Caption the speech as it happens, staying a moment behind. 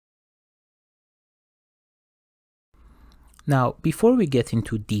Now, before we get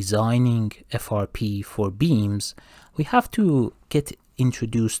into designing FRP for beams, we have to get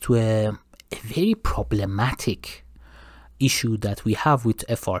introduced to a very problematic issue that we have with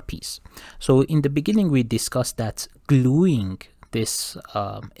FRPs. So in the beginning, we discussed that gluing this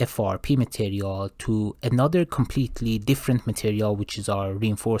FRP material to another completely different material, which is our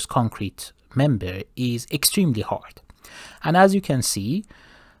reinforced concrete member, is extremely hard. And as you can see,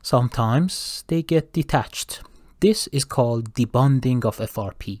 sometimes they get detached. This is called debonding of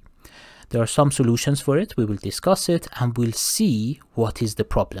FRP. There are some solutions for it. We will discuss it and we'll see what is the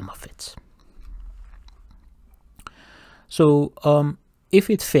problem of it. So if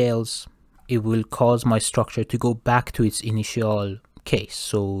it fails, it will cause my structure to go back to its initial case.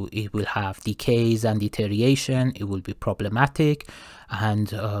 So it will have decays and deterioration. It will be problematic, and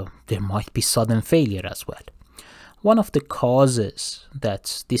there might be sudden failure as well. One of the causes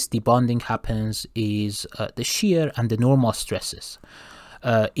that this debonding happens is the shear and the normal stresses.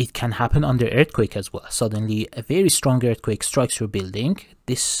 It can happen under earthquake as well. Suddenly a very strong earthquake strikes your building.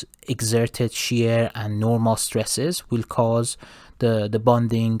 This exerted shear and normal stresses will cause the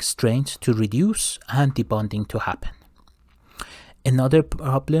bonding strength to reduce and debonding to happen. Another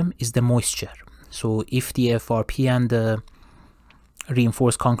problem is the moisture. So if the FRP and the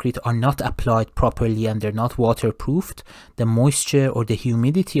reinforced concrete are not applied properly and they're not waterproofed, the moisture or the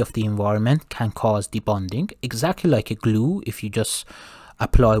humidity of the environment can cause debonding. Exactly like a glue, if you just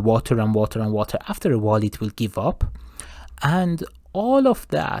apply water and water and water, after a while it will give up. And all of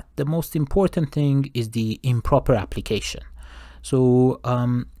that, the most important thing is the improper application. So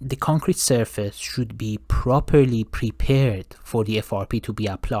the concrete surface should be properly prepared for the FRP to be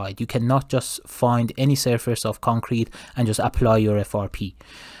applied. You cannot just find any surface of concrete and just apply your FRP.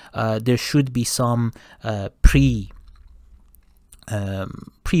 There should be some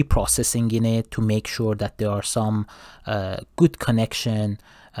pre-processing in it to make sure that there are some good connection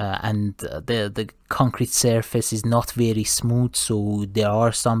and the concrete surface is not very smooth, so there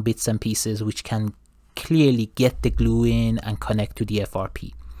are some bits and pieces which can clearly get the glue in and connect to the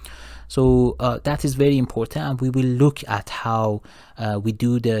FRP. So that is very important, and we will look at how we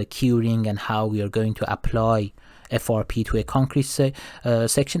do the curing and how we are going to apply FRP to a concrete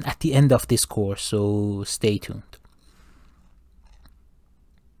section at the end of this course, so stay tuned.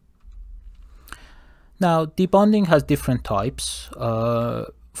 Now, debonding has different types.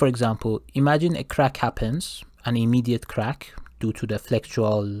 For example, imagine a crack happens, an immediate crack due to the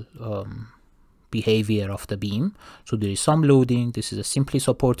flexural behavior of the beam. So there is some loading. This is a simply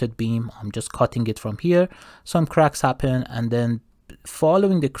supported beam. I'm just cutting it from here. Some cracks happen, and then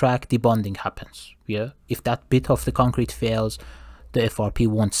following the crack, debonding happens. Yeah, if that bit of the concrete fails, the FRP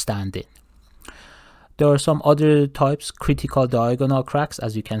won't stand in. There are some other types, critical diagonal cracks.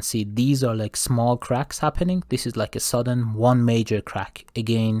 As you can see, these are like small cracks happening. This is like a sudden one major crack.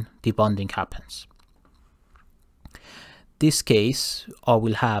 Again, debonding happens. This case, I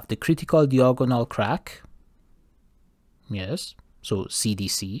will have the critical diagonal crack, yes, so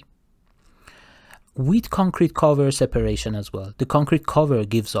CDC, with concrete cover separation as well. The concrete cover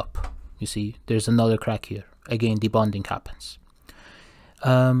gives up. You see, there's another crack here. Again, debonding happens.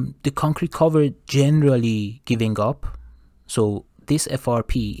 The concrete cover generally giving up, so this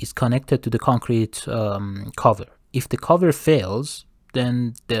FRP is connected to the concrete cover. If the cover fails,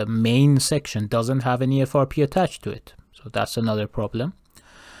 then the main section doesn't have any FRP attached to it. So that's another problem.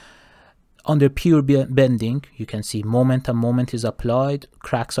 Under pure bending, you can see moment and moment is applied,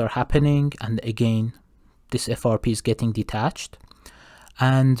 cracks are happening, and again, this FRP is getting detached.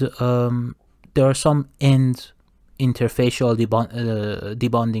 And there are some end interfacial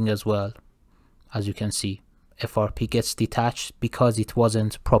debonding as well. As you can see, FRP gets detached because it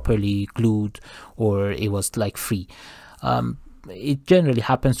wasn't properly glued or it was like free. It generally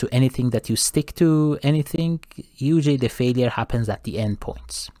happens to anything that you stick to, anything. Usually the failure happens at the end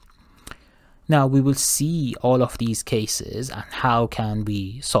points. Now we will see all of these cases and how can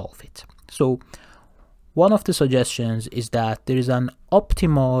we solve it. So one of the suggestions is that there is an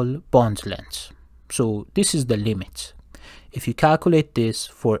optimal bond length. So this is the limit. If you calculate this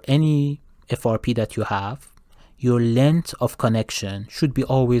for any FRP that you have, your length of connection should be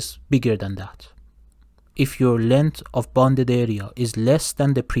always bigger than that. If your length of bonded area is less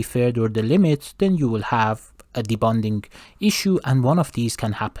than the preferred or the limit, then you will have a debonding issue, and one of these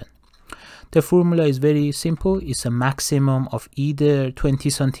can happen. The formula is very simple. It's a maximum of either 20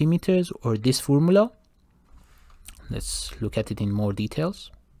 centimeters or this formula. Let's look at it in more details,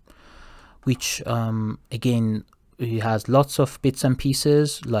 which again, it has lots of bits and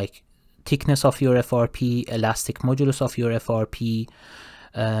pieces like thickness of your FRP, elastic modulus of your FRP,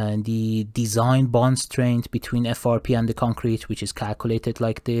 the design bond strength between FRP and the concrete, which is calculated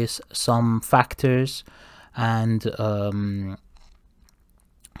like this, some factors, and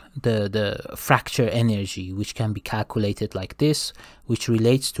the fracture energy, which can be calculated like this, which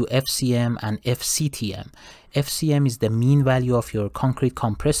relates to FCM and FCTM. FCM is the mean value of your concrete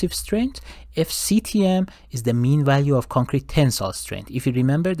compressive strength. FCTM is the mean value of concrete tensile strength. If you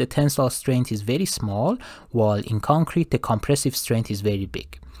remember, the tensile strength is very small, while in concrete the compressive strength is very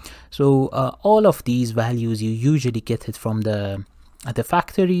big. So all of these values you usually get it from at the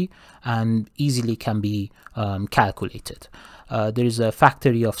factory and easily can be calculated. There is a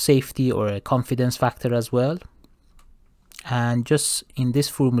factory of safety or a confidence factor as well. And just in this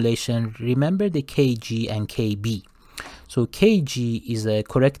formulation, remember the Kg and Kb. So Kg is a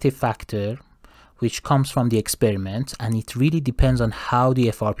corrective factor which comes from the experiment, and it really depends on how the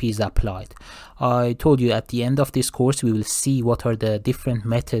FRP is applied. I told you at the end of this course we will see what are the different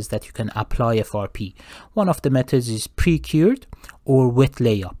methods that you can apply FRP. One of the methods is pre-cured or wet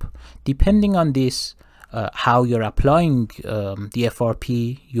layup. Depending on this, how you're applying the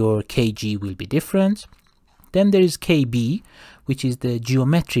FRP, your Kg will be different. Then there is Kb, which is the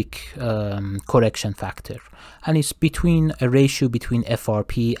geometric correction factor, and it's between a ratio between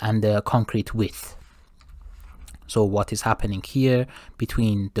FRP and the concrete width. So what is happening here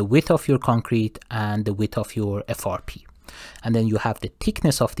between the width of your concrete and the width of your FRP. And then you have the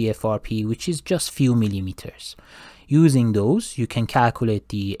thickness of the FRP, which is just few millimeters. Using those, you can calculate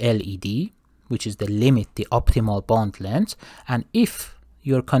the LED, which is the limit, the optimal bond length, and if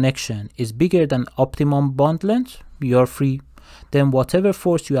your connection is bigger than optimum bond length, you're free. Then whatever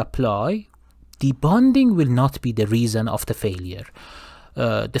force you apply, the bonding will not be the reason of the failure.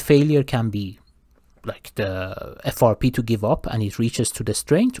 The failure can be like the FRP to give up and it reaches to the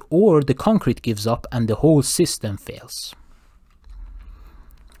strength, or the concrete gives up and the whole system fails.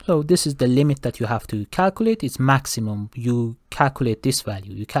 So this is the limit that you have to calculate. It's maximum. You calculate this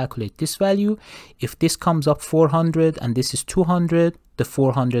value. You calculate this value. If this comes up 400 and this is 200, the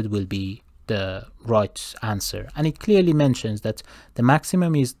 400 will be the right answer. And it clearly mentions that the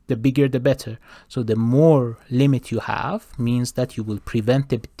maximum is the bigger the better. So the more limit you have means that you will prevent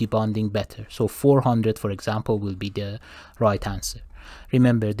the debonding better. So 400, for example, will be the right answer.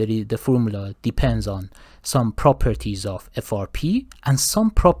 Remember, the formula depends on some properties of FRP and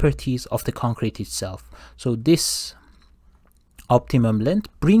some properties of the concrete itself. So this optimum length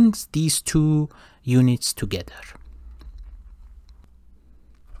brings these two units together.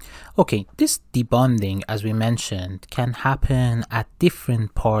 Okay, this debonding, as we mentioned, can happen at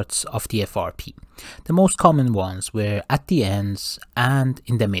different parts of the FRP. The most common ones were at the ends and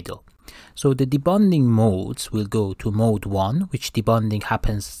in the middle. So the debonding modes will go to mode 1, which debonding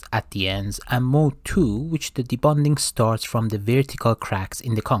happens at the ends, and mode 2, which the debonding starts from the vertical cracks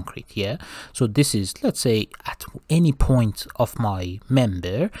in the concrete. Yeah, so this is, let's say, at any point of my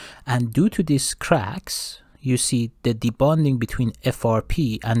member, and due to these cracks, you see the debonding between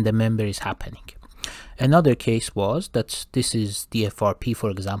FRP and the member is happening. Another case was that this is the FRP,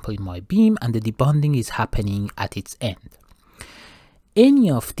 for example, in my beam, and the debonding is happening at its end.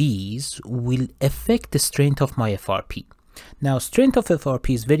 Any of these will affect the strength of my FRP. Now, strength of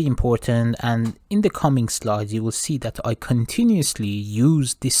FRP is very important, and in the coming slides you will see that I continuously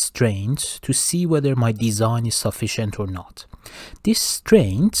use this strength to see whether my design is sufficient or not. This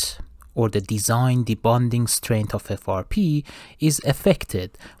strength, or the design debonding strength of FRP, is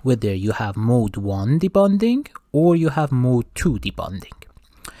affected whether you have mode 1 debonding or you have mode 2 debonding.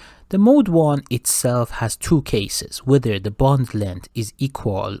 The mode 1 itself has two cases, whether the bond length is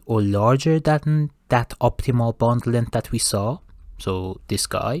equal or larger than that optimal bond length that we saw, so this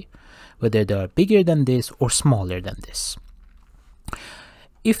guy, whether they are bigger than this or smaller than this.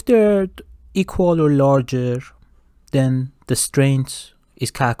 If they're equal or larger, then the strength is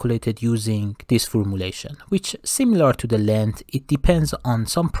calculated using this formulation, which, similar to the length, it depends on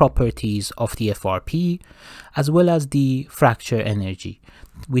some properties of the FRP as well as the fracture energy,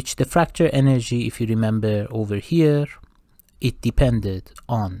 which the fracture energy, if you remember over here, it depended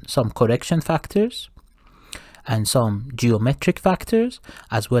on some correction factors and some geometric factors,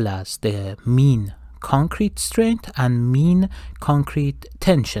 as well as the mean concrete strength and mean concrete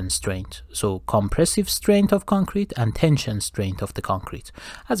tension strength, so compressive strength of concrete and tension strength of the concrete,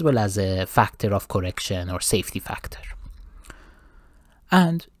 as well as a factor of correction or safety factor.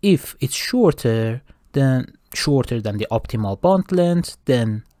 And if it's shorter than the optimal bond length,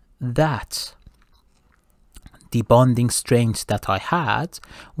 then that debonding strength that I had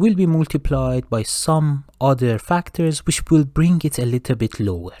will be multiplied by some other factors which will bring it a little bit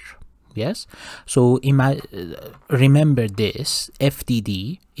lower. Yes, so remember this,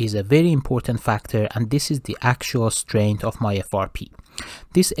 FDD is a very important factor, and this is the actual strength of my FRP.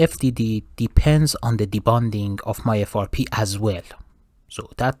 This FDD depends on the debonding of my FRP as well. So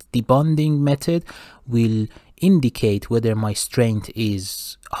that debonding method will indicate whether my strength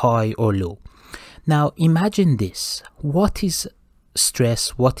is high or low. Now imagine this, what is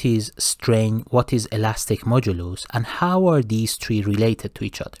stress, what is strain, what is elastic modulus, and how are these three related to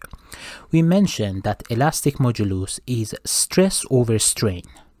each other? We mentioned that elastic modulus is stress over strain.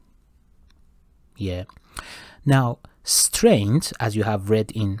 Yeah. Now, strength, as you have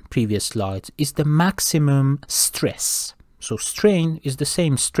read in previous slides, is the maximum stress. So strain is the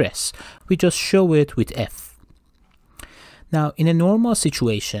same stress. We just show it with F. Now, in a normal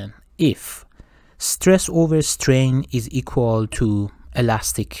situation, if stress over strain is equal to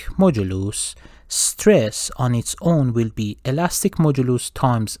elastic modulus, stress on its own will be elastic modulus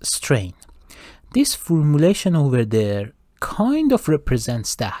times strain. This formulation over there kind of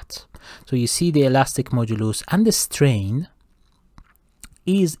represents that. So you see the elastic modulus and the strain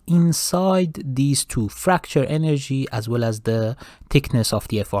is inside these two, fracture energy as well as the thickness of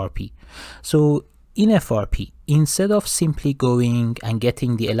the FRP. So in FRP, instead of simply going and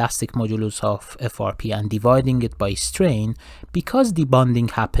getting the elastic modulus of FRP and dividing it by strain, because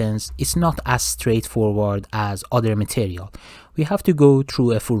debonding happens, it's not as straightforward as other material. We have to go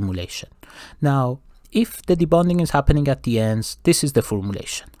through a formulation. Now, if the debonding is happening at the ends, this is the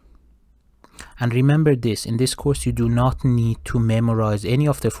formulation. And remember this, in this course you do not need to memorize any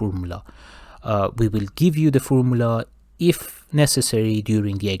of the formula. We will give you the formula if necessary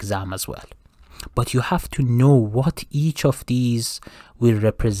during the exam as well. But you have to know what each of these will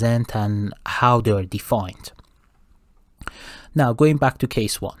represent and how they are defined. Now going back to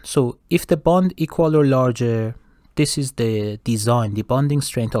case 1. So if the bond equal or larger, this is the design, the bonding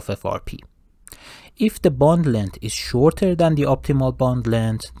strength of FRP. If the bond length is shorter than the optimal bond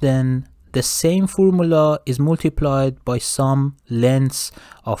length, then the same formula is multiplied by some lengths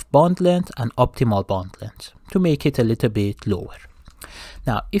of bond length and optimal bond length to make it a little bit lower.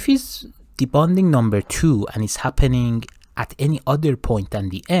 Now, if it's debonding number 2 and it's happening at any other point than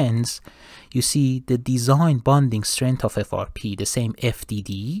the ends, you see the design bonding strength of FRP, the same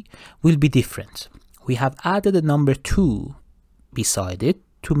FDD, will be different. We have added a number 2 beside it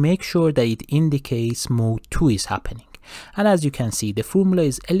to make sure that it indicates mode 2 is happening. And as you can see, the formula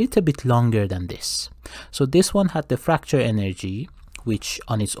is a little bit longer than this. So this one had the fracture energy, which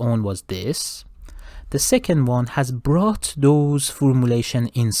on its own was this. The second one has brought those formulation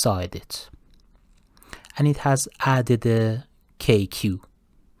inside it. And it has added a KQ,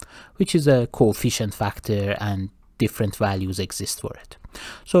 which is a coefficient factor, and different values exist for it.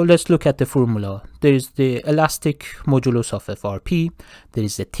 So let's look at the formula. There is the elastic modulus of FRP, there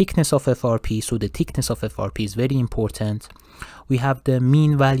is the thickness of FRP, so the thickness of FRP is very important. We have the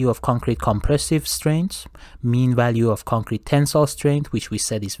mean value of concrete compressive strength, mean value of concrete tensile strength, which we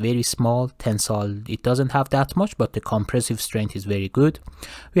said is very small. Tensile, it doesn't have that much, but the compressive strength is very good.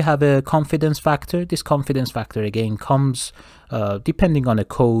 We have a confidence factor. This confidence factor again comes depending on a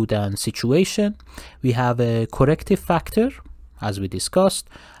code and situation. We have a corrective factor, as we discussed,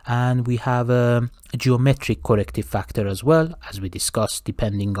 and we have a geometric corrective factor as well, as we discussed,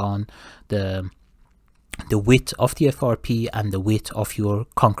 depending on the width of the FRP and the width of your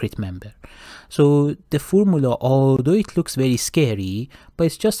concrete member. So the formula, although it looks very scary, but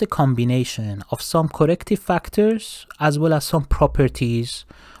it's just a combination of some corrective factors as well as some properties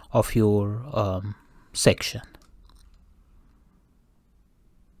of your section.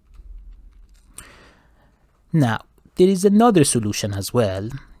 Now, there is another solution as well,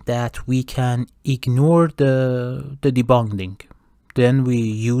 that we can ignore the debonding. Then we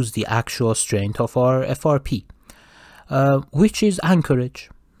use the actual strength of our FRP, which is anchorage.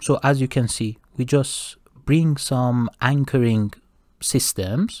 So as you can see, we just bring some anchoring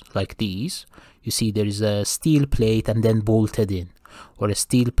systems like these. You see there is a steel plate and then bolted in, or a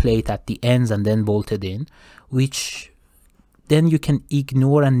steel plate at the ends and then bolted in, which then you can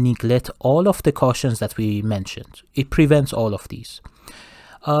ignore and neglect all of the cautions that we mentioned. It prevents all of these.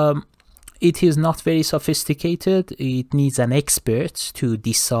 It is not very sophisticated. It needs an expert to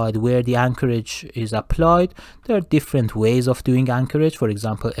decide where the anchorage is applied. There are different ways of doing anchorage, for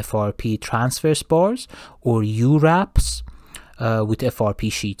example FRP transverse bars or U-wraps with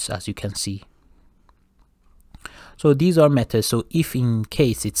FRP sheets, as you can see. So these are methods. So if in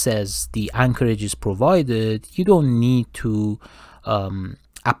case it says the anchorage is provided, you don't need to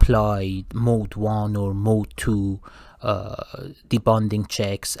apply mode 1 or mode 2 debonding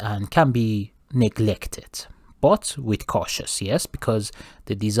checks, and can be neglected. but with cautious, yes, because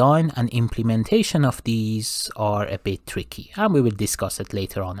the design and implementation of these are a bit tricky, and we will discuss it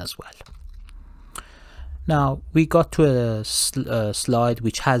later on as well. Now we got to a slide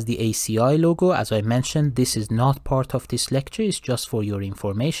which has the ACI logo. As I mentioned, this is not part of this lecture, it's just for your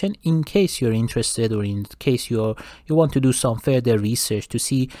information in case you're interested, or in case you want to do some further research to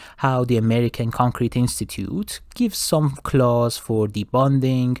see how the American Concrete Institute gives some clause for the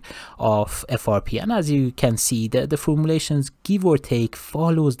bonding of FRP. And as you can see, the formulations give or take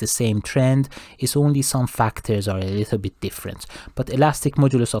follows the same trend. It's only some factors are a little bit different, but elastic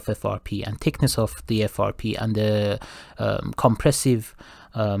modulus of FRP and thickness of the FRP and the compressive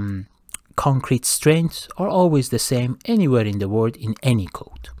concrete strengths are always the same anywhere in the world in any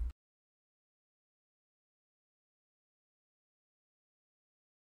code.